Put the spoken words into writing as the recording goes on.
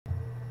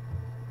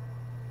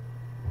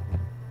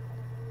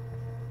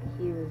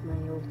was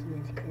my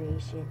ultimate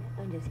creation.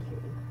 I'm just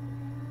kidding.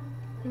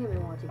 I think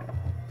I've been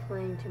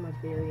playing too much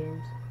video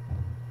games.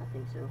 I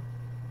think so.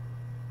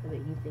 I bet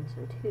you think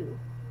so too.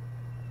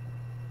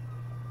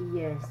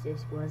 Yes,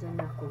 this was a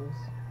Knuckles.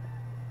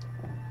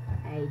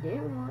 I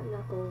didn't want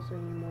Knuckles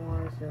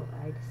anymore, so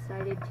I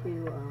decided to,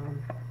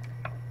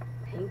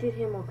 painted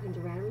him all kinds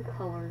of random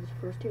colors.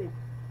 First he was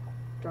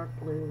dark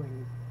blue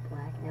and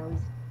black, now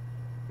he's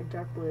a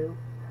dark blue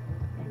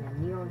and a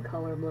neon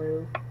color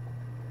blue.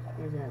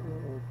 There's that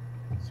little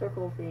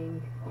circle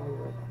thing,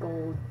 and like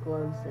gold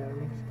gloves that are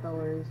mixed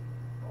colors.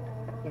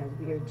 He has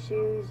weird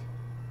shoes,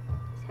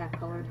 he's half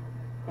colored,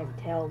 has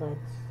a tail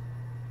that's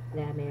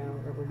made out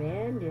of rubber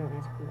band. Don't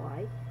ask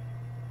why,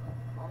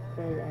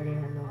 because I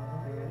didn't have no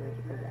rubber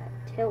for that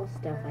tail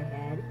stuff I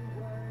had.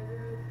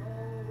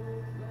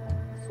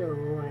 So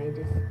I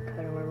just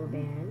cut a rubber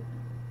band,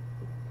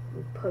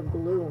 put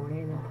glue on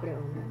it, and then put it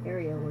on the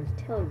area where his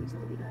tail used to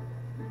be.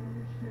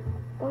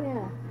 Oh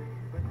yeah,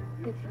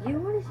 if you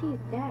want to see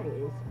what that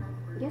is,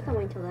 you have to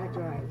wait until that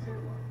dries.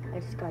 I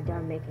just got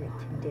done making it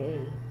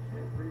today.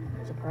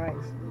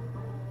 Surprise.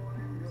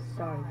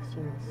 Sorry to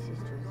see my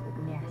sister's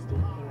nasty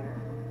hair.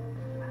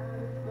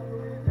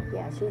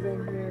 Yeah, she was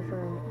in here for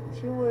a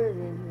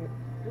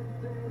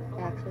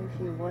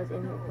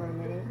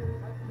minute.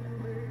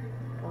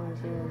 I want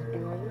to see what I was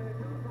doing.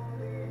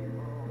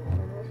 And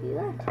then she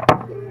left.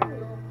 Yay.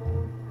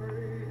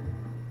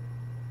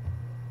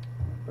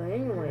 But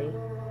anyway,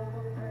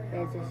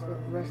 there's this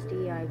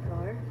rusty eye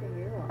color.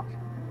 Here, watch.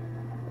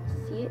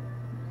 See it?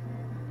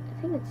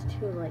 I think it's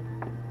too, like,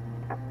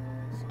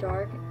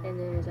 dark, and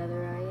then his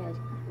other eye has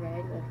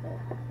red with a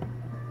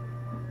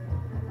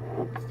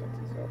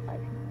stencil. So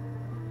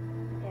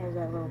it has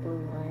that little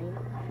blue line.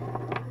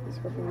 He's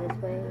flipping this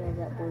way, he has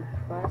that blue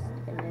crust,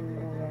 and then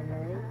more red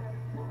line.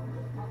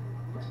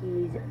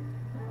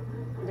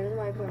 There's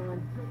my on.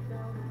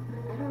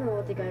 I don't know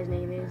what the guy's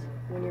name is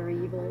when you're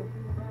evil.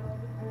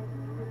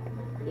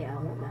 Yeah, I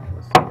want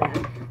Mephiles so bad.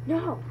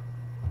 No!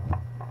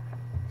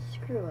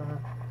 Screw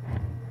up.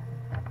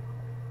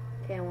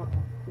 Okay, I want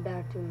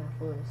back to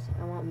Mephiles.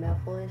 I want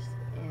Mephiles,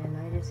 and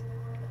I just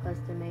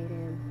custom made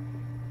him.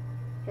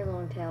 He has a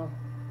long tail.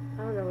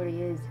 I don't know what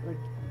he is. Like,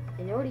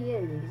 I know what he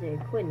is. He's an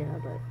echidna,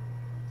 but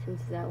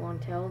since that long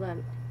tail, I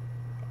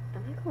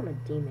might call him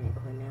a demon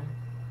echidna.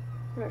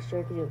 I'm not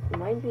sure, because it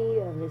reminds me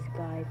of this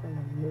guy from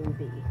a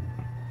movie.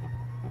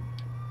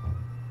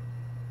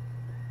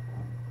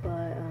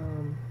 But,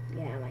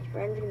 yeah, my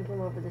friend's gonna come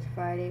over this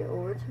Friday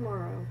or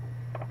tomorrow,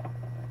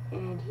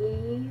 and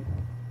he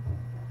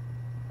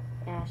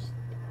asked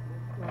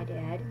my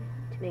dad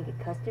to make a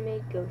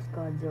custom-made Ghost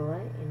Godzilla,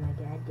 and my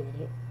dad did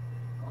it.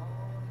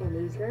 And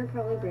he's gonna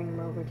probably bring him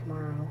over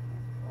tomorrow.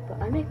 But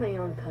I make my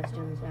own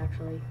customs,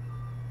 actually.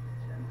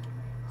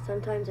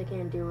 Sometimes I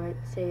can't do it.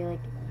 Say,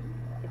 like,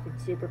 if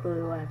it's super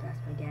glue, I have to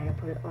ask my dad to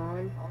put it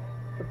on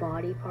the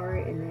body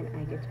part, and then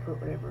I get to put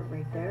whatever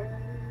right there.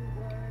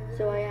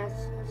 So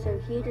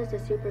he does the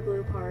super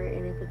glue part,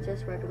 and if it's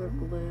just regular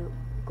glue,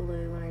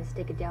 and I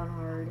stick it down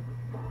hard,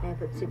 and I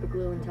put super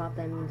glue on top,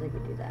 that means I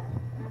could do that.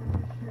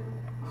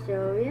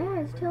 So yeah,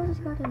 his tail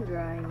just got done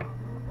drying.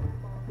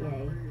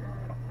 Yay.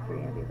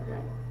 Pretty happy about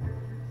that.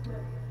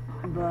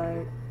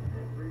 But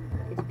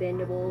it's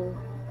bendable.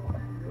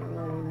 I don't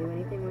really want to do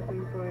anything with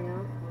him for right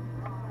now.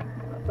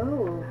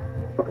 Oh,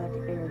 I forgot to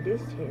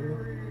introduce him.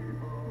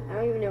 I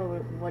don't even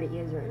know what he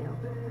is right now.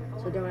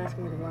 So don't ask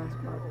me the last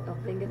part. I'll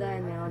think of that,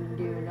 and then I'll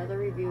do another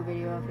review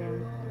video of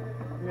him.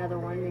 Another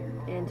one,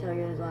 and tell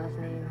you his last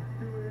name.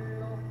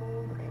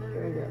 Okay,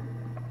 here we go.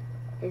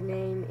 His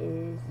name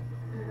is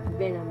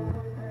Venom.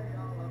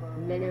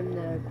 Venom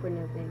the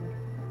echidna thing.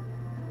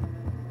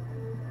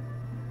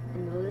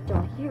 And the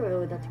little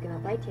hero that's gonna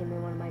bite him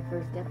in one of my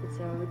first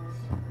episodes.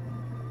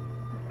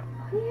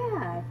 Oh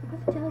yeah, I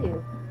forgot to tell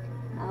you.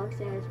 Alex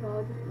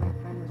Hedgehog, my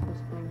friend, was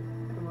supposed to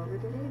come over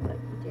today, but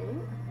he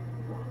didn't.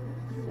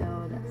 So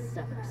that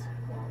sucks.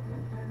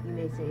 You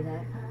may say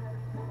that.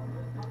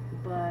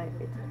 But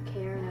it's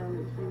okay right now.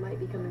 He might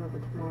be coming over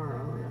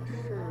tomorrow. I'm not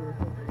sure.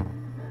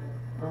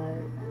 But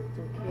it's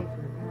okay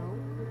for now.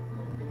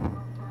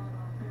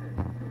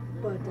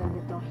 But the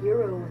little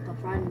hero with the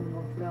friend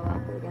will throw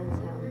up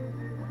against him.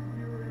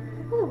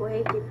 By the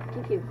way,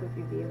 give you a quick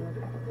review.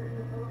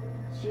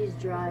 She's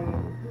drying.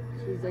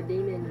 She's a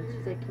demon.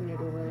 She's like King of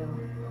the Willow. I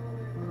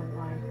don't know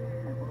why.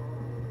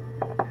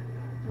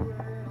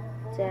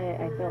 So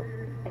I felt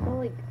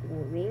like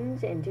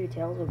wings and two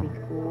tails would be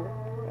cool.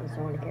 I was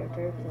drawing a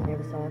character because I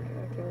never saw a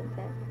character like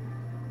that.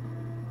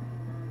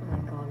 Oh my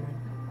god, man.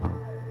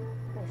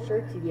 My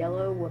shirt's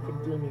yellow with a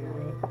demon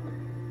on it.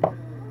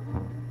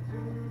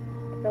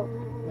 I felt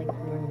like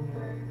wearing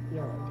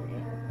yellow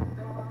today.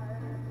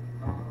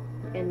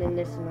 And then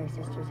this is my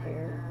sister's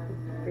hair.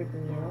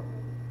 Freaking me out.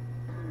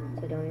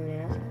 So don't even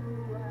ask.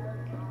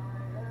 Okay.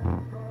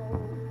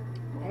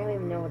 I don't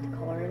even know what to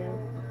color now.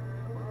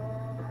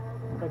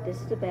 But this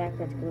is the back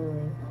that's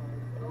gluing.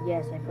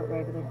 Yes, I put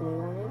regular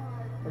glue on it.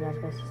 And that's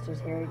my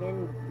sister's hair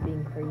again,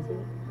 being crazy.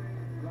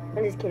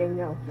 I'm just kidding,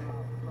 no.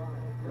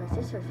 My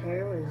sister's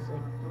hair was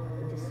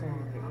like the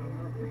song.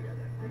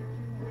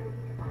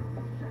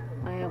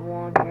 I have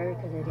long hair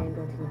because I didn't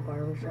go to the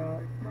barber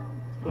shop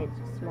to get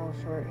small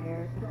short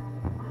hair.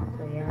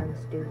 So yeah, I'm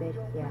stupid.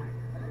 Yeah.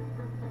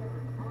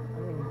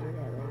 I'm gonna do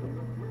that later.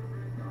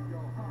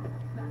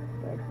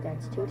 But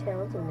that's two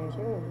tails and there's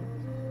her wings.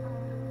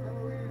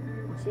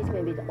 She's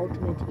gonna be the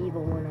ultimate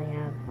evil one I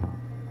have.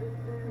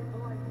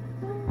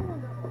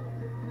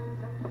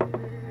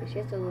 She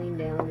has to lean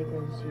down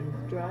because she's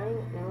drying.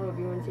 I don't know if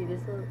you want to see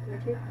this little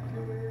picture.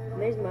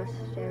 May's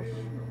mustache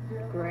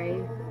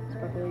gray,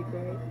 sparkly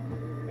gray.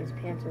 His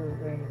pants are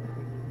red and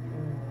green. I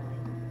don't know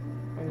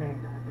why. And there.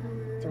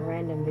 It's a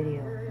random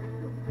video.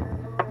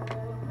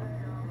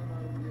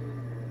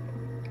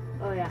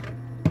 Oh yeah.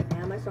 I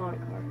have my Sonic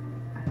car.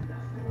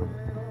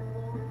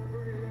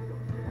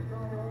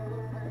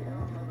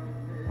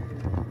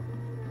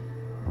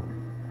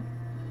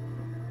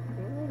 I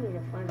really need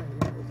to find my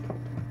Knuckles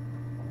character.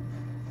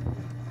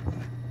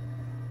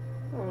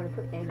 I want to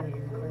put Eggman in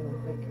the car real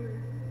quick.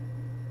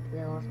 Because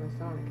I lost my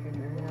Sonic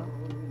character now.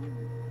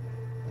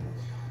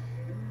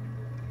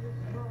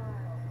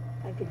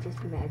 I could just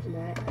imagine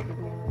that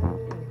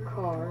Eggman in a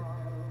car.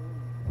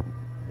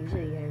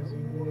 Usually he has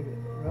weird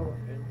robot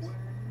things.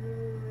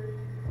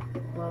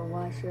 But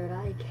why should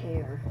I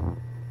care?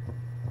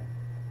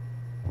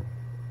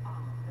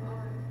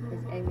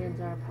 Because Eggman's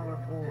not a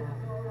powerful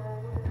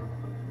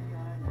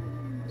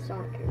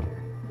Sonic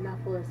character.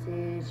 Knuckles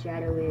is,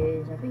 Shadow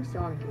is, I think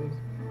Sonic is.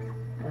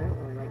 But I don't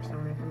really like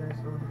Sonic. I'm not a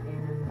Sonic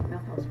fan. I'm a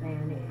Knuckles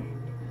fan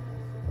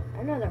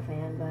and another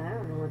fan, but I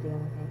don't know what the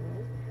other thing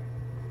is.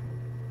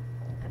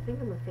 I think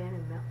I'm a fan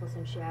of Knuckles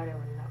and Shadow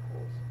and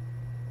Knuckles.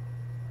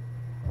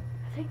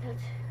 I think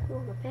that's who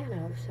I'm a fan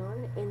of, so I'm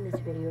going to end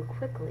this video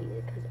quickly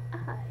because I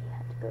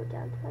have to go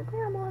down to my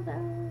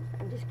grandmother's.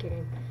 I'm just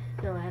kidding.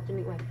 No, I have to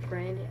meet my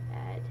friend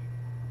at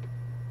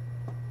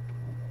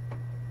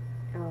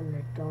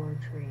the Dollar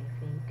Tree, I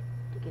think,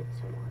 to get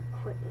some more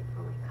equipment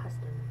for my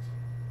customs.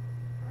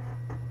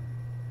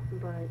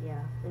 But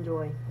yeah,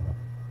 enjoy.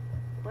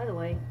 By the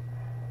way,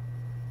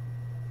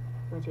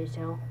 what's his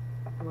tail?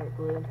 I'm like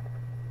glued.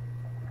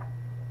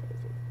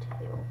 There's his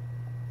tail.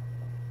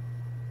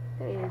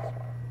 There he is.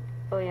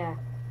 Oh yeah.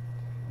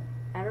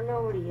 I don't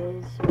know what he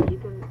is, so you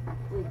can,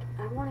 like,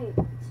 I want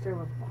to start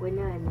with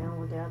echidna and then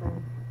with the other,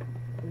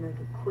 and like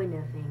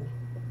echidna thing.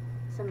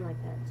 Something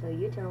like that. So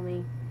you tell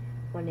me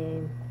one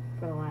name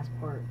for the last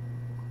part.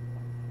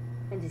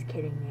 I'm just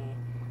kidding, man.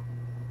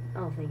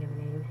 I'll think of a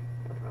name.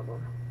 No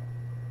problem.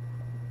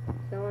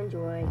 So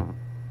enjoy.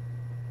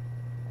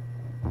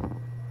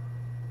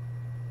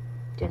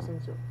 Just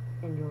enjoy.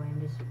 I'm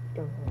just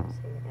don't know what to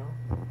say right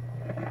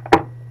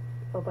now.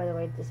 Oh, by the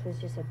way, this was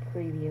just a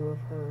preview of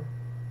her.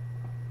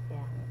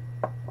 Yeah.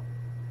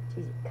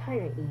 She's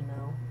kind of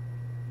emo.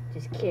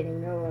 Just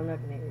kidding. No, I'm not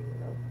gonna make her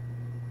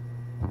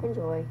emo.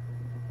 Enjoy.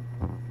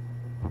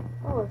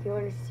 Oh, if you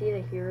want to see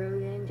the hero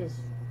again,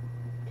 just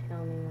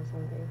tell me or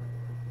something.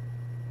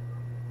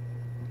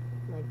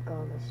 Oh my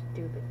god, the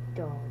stupid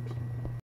dog.